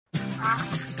Hey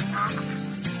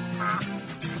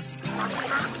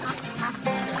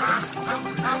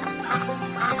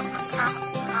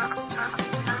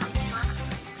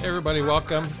everybody,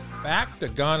 welcome back to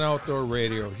Gone Outdoor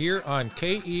Radio here on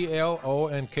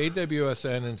KELO and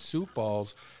KWSN in Sioux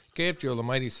Falls, KFGO, the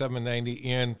Mighty 790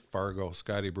 in Fargo.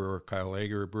 Scotty Brewer, Kyle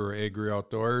Ager, Brewer Agri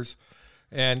Outdoors.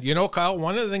 And you know, Kyle,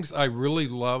 one of the things I really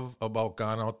love about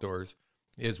Gone Outdoors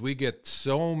is we get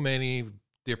so many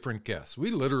different guests. We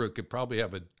literally could probably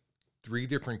have 3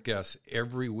 different guests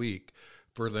every week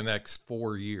for the next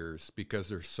 4 years because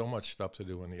there's so much stuff to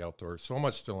do in the outdoors, so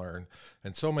much to learn,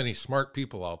 and so many smart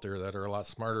people out there that are a lot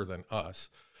smarter than us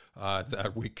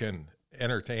that we can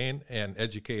entertain and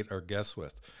educate our guests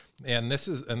with. And this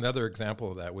is another example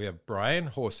of that. We have Brian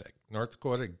Hosek, North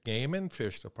Dakota Game and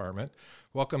Fish Department.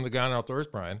 Welcome to Gone Outdoors,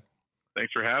 Brian.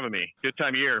 Thanks for having me. Good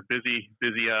time of year. Busy,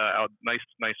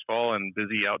 nice fall and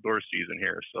busy outdoor season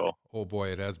here. So. Oh boy,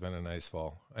 it has been a nice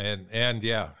fall. And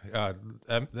yeah,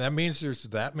 that means there's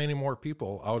that many more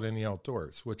people out in the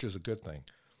outdoors, which is a good thing.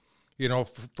 You know,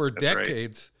 for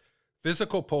decades,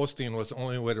 physical posting was the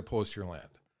only way to post your land.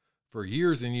 For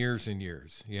years and years and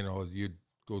years, you know, you'd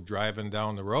go driving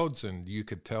down the roads and you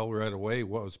could tell right away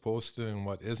what was posted and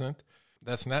what isn't.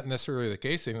 That's not necessarily the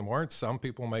case anymore. Some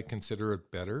people might consider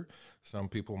it better. Some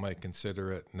people might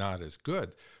consider it not as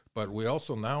good. But we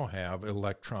also now have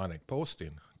electronic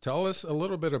posting. Tell us a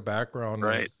little bit of background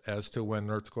as to when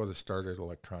North Dakota started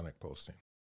electronic posting.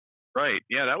 Right.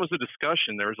 Yeah, that was a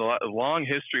discussion. There was a long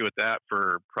history with that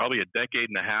for probably a decade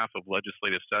and a half of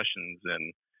legislative sessions.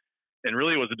 And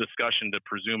really it was a discussion to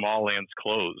presume all lands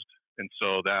closed. And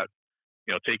so that,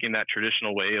 you know, taking that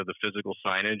traditional way of the physical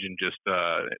signage and just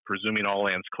presuming all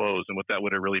lands closed, and what that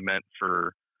would have really meant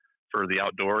for the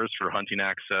outdoors, for hunting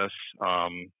access.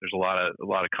 There's a lot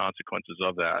of consequences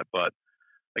of that. But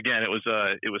again, it was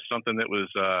something that was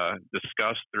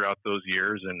discussed throughout those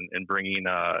years, and bringing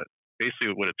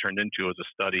basically what it turned into was a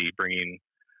study, bringing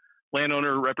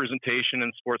landowner representation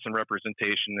and sportsman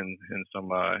representation and some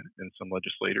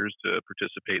legislators to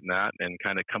participate in that and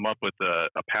kind of come up with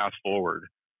a path forward.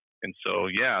 And so,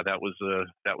 yeah,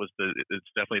 it's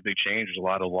definitely a big change. There's a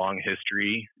lot of long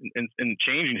history and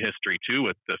changing history too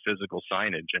with the physical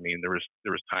signage. I mean, there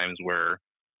was times where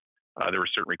there were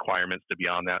certain requirements to be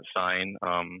on that sign.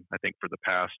 I think for the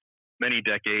past many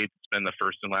decades, it's been the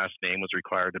first and last name was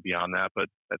required to be on that, but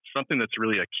that's something that's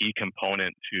really a key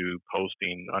component to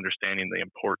posting, understanding the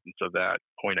importance of that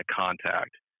point of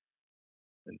contact.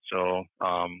 And so,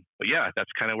 but yeah,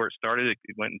 that's kind of where it started.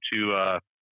 It went into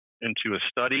a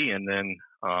study, and then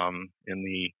in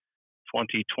the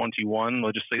 2021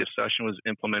 legislative session was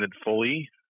implemented fully.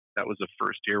 That was the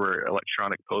first year where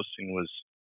electronic posting was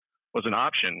an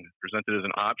option, presented as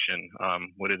an option.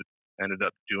 What it ended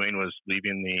up doing was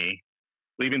leaving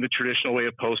the traditional way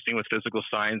of posting with physical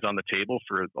signs on the table.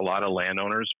 For a lot of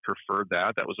landowners preferred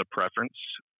that. That was a preference.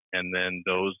 And then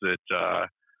those that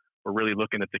were really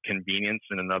looking at the convenience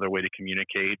and another way to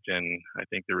communicate, and I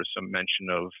think there was some mention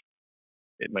of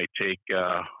it might take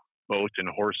boat and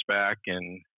horseback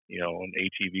and, you know, an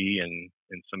ATV and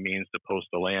some means to post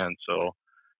the land. So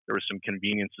there were some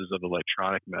conveniences of the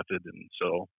electronic method. And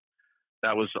so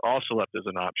that was also left as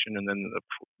an option. And then the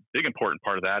big important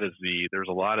part of that is there's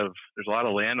a lot of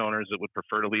landowners that would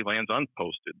prefer to leave lands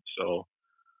unposted. So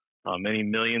many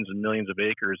millions and millions of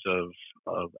acres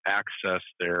of access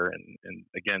there. And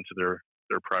again, to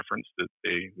their preference that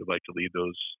they would like to leave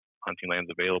those hunting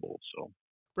lands available. So.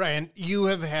 Brian, you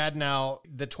have had now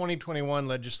the 2021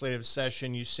 legislative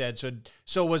session, you said.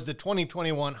 So was the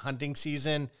 2021 hunting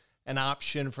season an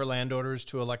option for landowners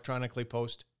to electronically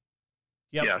post?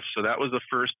 Yep. Yes. So that was the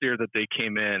first year that they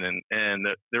came in, and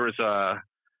there was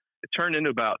it turned into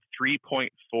about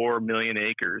 3.4 million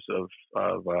acres of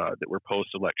that were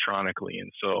posted electronically.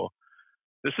 And so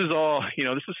this is all, you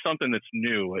know, this is something that's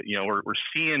new. You know, we're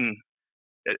seeing,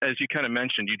 as you kind of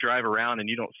mentioned, you drive around and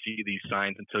you don't see these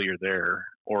signs until you're there,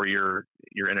 or you're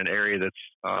in an area that's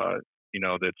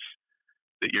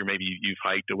that you've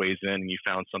hiked a ways in and you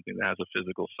found something that has a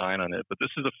physical sign on it. But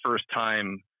this is the first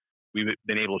time we've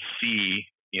been able to see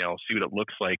what it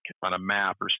looks like on a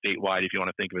map or statewide, if you want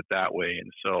to think of it that way.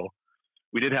 And so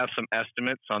we did have some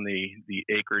estimates on the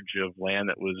acreage of land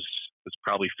that was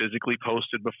probably physically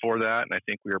posted before that, and I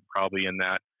think we were probably in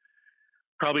that.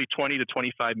 Probably 20 to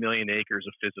 25 million acres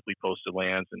of physically posted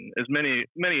lands. And as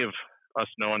many of us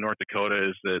know in North Dakota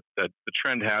is that the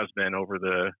trend has been over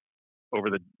the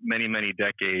many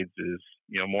decades is,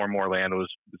 you know, more and more land was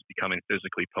becoming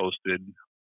physically posted.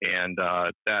 And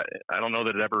that, I don't know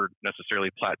that it ever necessarily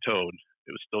plateaued.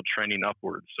 It was still trending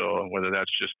upward. So whether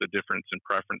that's just the difference in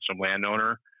preference from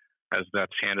landowner as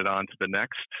that's handed on to the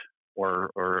next,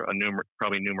 or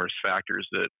probably numerous factors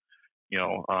that,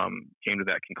 came to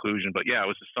that conclusion. But yeah, it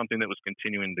was just something that was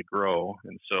continuing to grow.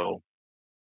 And so,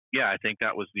 yeah, I think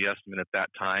that was the estimate at that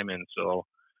time. And so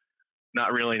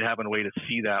not really having a way to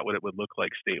see that, what it would look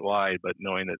like statewide, but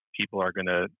knowing that people are going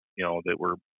to, that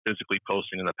were physically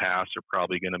posting in the past are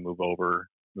probably going to move over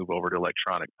to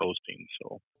electronic posting.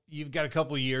 So you've got a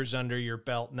couple of years under your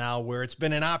belt now where it's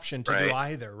been an option to do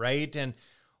either, right? And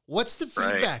what's the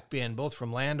feedback been, both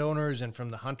from landowners and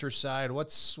from the hunter side?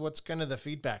 What's kind of the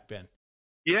feedback been?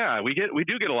 Yeah, we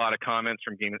do get a lot of comments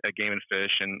from Game and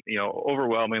Fish, and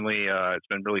overwhelmingly, it's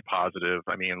been really positive.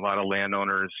 I mean, a lot of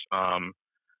landowners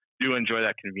do enjoy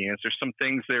that convenience. There's some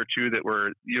things there too that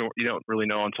you don't really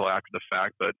know until after the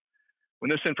fact, but when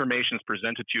this information is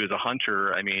presented to you as a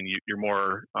hunter, I mean, you're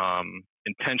more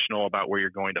intentional about where you're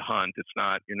going to hunt. It's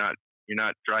not you're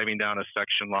not driving down a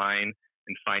section line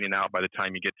and finding out by the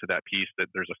time you get to that piece that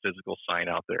there's a physical sign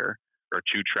out there, or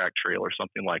a 2-track trail or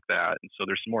something like that. And so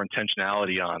there's some more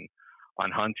intentionality on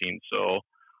hunting. So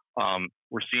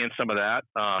we're seeing some of that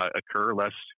occur,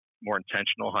 more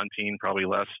intentional hunting, probably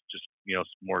less just,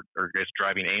 more, or I guess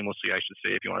driving aimlessly, I should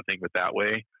say, if you want to think of it that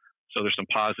way. So there's some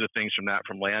positive things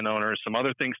from landowners. Some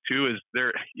other things too is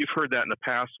you've heard that in the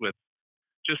past with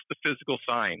just the physical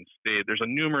signs. There's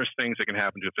numerous things that can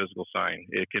happen to a physical sign.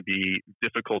 It could be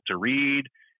difficult to read.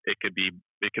 It could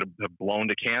have blown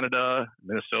to Canada,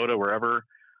 Minnesota, wherever.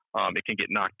 It can get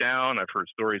knocked down. I've heard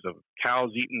stories of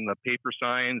cows eating the paper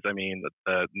signs. I mean,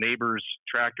 the neighbor's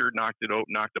tractor knocked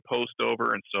a post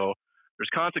over. And so there's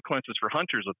consequences for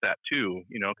hunters with that too,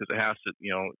 because it has to,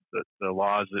 the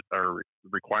laws that are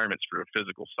requirements for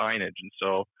physical signage. And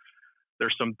so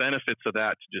there's some benefits of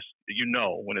that to just,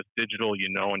 when it's digital, and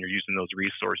you're using those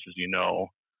resources,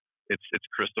 it's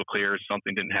crystal clear.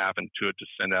 Something didn't happen to it to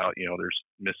send out, there's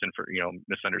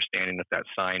misunderstanding if that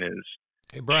sign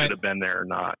should have been there or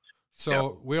not.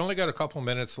 So we only got a couple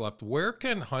minutes left. Where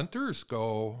can hunters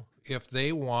go if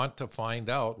they want to find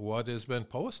out what has been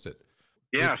posted?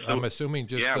 Yeah, I'm assuming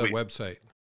just the website.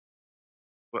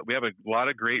 We have a lot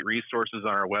of great resources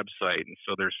on our website, and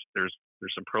so there's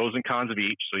some pros and cons of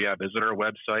each. So yeah, visit our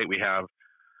website. We have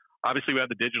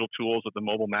the digital tools with the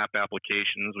mobile map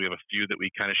applications. We have a few that we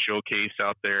kind of showcase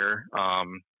out there,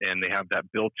 and they have that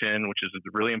built-in, which is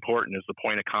really important, is the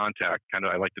point of contact. Kind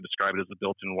of, I like to describe it as the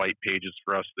built-in white pages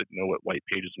for us that know what white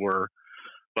pages were.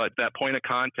 But that point of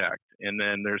contact. And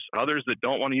then there's others that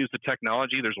don't want to use the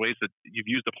technology. There's ways that you've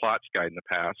used a plots guide in the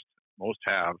past. Most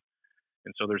have.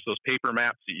 And so there's those paper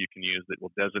maps that you can use that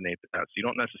will designate that. So you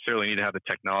don't necessarily need to have the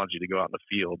technology to go out in the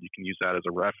field. You can use that as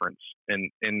a reference.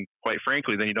 And quite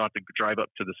frankly, then you don't have to drive up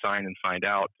to the sign and find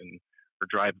out, or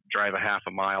drive a half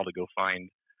a mile to go find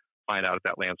out if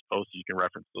that land's posted. You can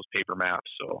reference those paper maps.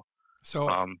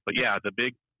 But yeah,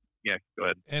 go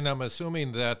ahead. And I'm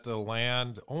assuming that the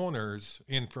landowner's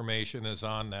information is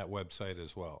on that website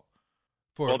as well.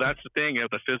 Well, that's the thing. With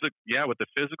the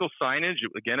physical signage,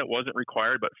 again, it wasn't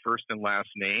required, but first and last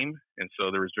name. And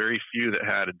so there was very few that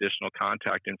had additional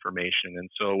contact information. And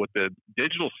so with the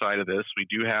digital side of this, we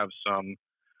do have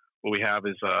what we have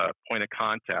is a point of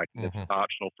contact. Mm-hmm. It's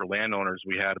optional for landowners.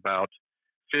 We had about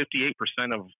 58%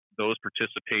 of those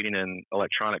participating in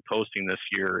electronic posting this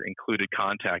year included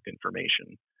contact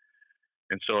information.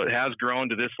 And so it has grown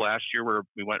to this last year where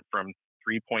we went from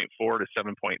 3.4 to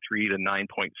 7.3 to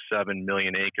 9.7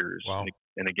 million acres. Wow.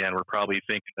 And again, we're probably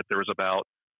thinking that there was about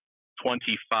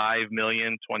 25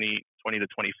 million, 20 to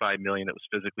 25 million that was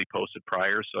physically posted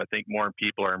prior. So I think more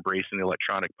people are embracing the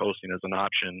electronic posting as an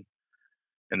option.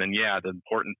 And then, the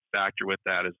important factor with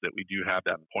that is that we do have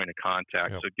that point of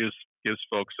contact. Yep. So it gives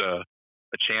folks a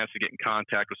chance to get in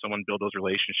contact with someone, build those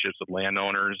relationships with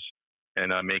landowners,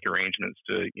 and make arrangements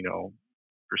to,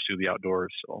 pursue the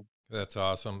outdoors. So that's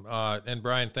awesome. And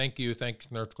Brian, thanks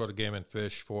North Dakota Game and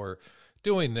Fish for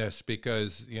doing this,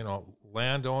 because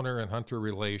landowner and hunter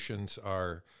relations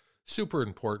are super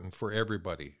important for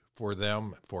everybody, for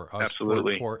them, for us,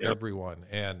 absolutely, for everyone.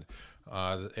 And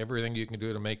everything you can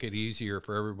do to make it easier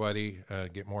for everybody,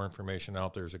 get more information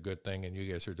out there is a good thing, and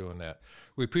you guys are doing that.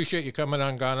 We appreciate you coming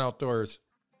on Gone Outdoors.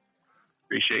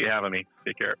 Appreciate you having me.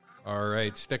 Take care. All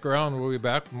right, stick around. We'll be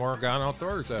back with more Gone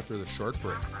Outdoors after the short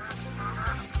break.